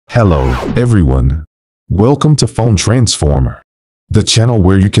Hello, everyone. Welcome to Phone Transformer, the channel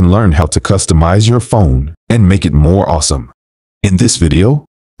where you can learn how to customize your phone and make it more awesome. In this video,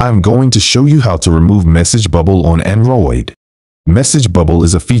 I'm going to show you how to remove Message Bubble on Android. Message Bubble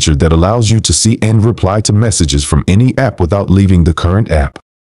is a feature that allows you to see and reply to messages from any app without leaving the current app.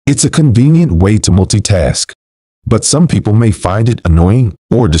 It's a convenient way to multitask, but some people may find it annoying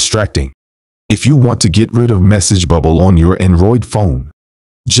or distracting. If you want to get rid of Message Bubble on your Android phone,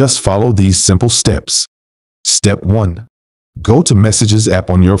 just follow these simple steps. Step 1. Go to Messages app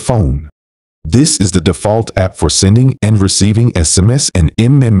on your phone. This is the default app for sending and receiving SMS and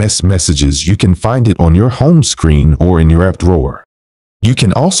MMS messages. You can find it on your home screen or in your app drawer. You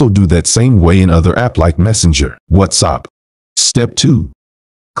can also do that same way in other apps like Messenger, WhatsApp. Step 2.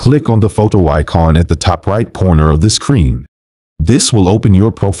 Click on the photo icon at the top right corner of the screen. This will open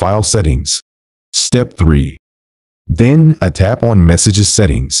your profile settings. Step 3. Then tap on Messages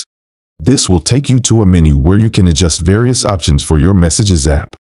settings. This will take you to a menu where you can adjust various options for your Messages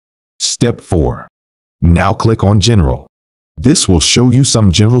app. Step 4. Now click on General. This will show you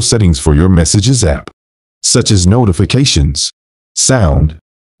some general settings for your Messages app, such as notifications, sound,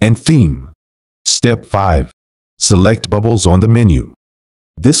 and theme. Step 5. Select Bubbles on the menu.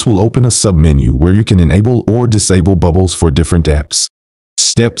 This will open a submenu where you can enable or disable bubbles for different apps.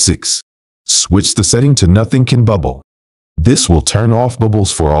 Step 6. Switch the setting to Nothing Can Bubble. This will turn off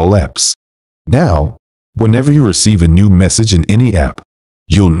bubbles for all apps. Now, whenever you receive a new message in any app,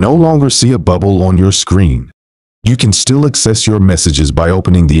 you'll no longer see a bubble on your screen. You can still access your messages by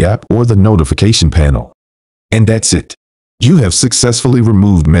opening the app or the notification panel. And that's it. You have successfully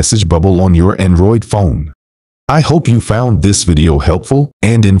removed Message Bubble on your Android phone. I hope you found this video helpful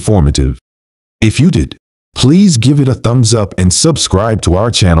and informative. If you did, please give it a thumbs up and subscribe to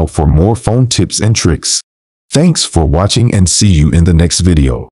our channel for more phone tips and tricks. Thanks for watching and see you in the next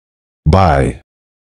video. Bye.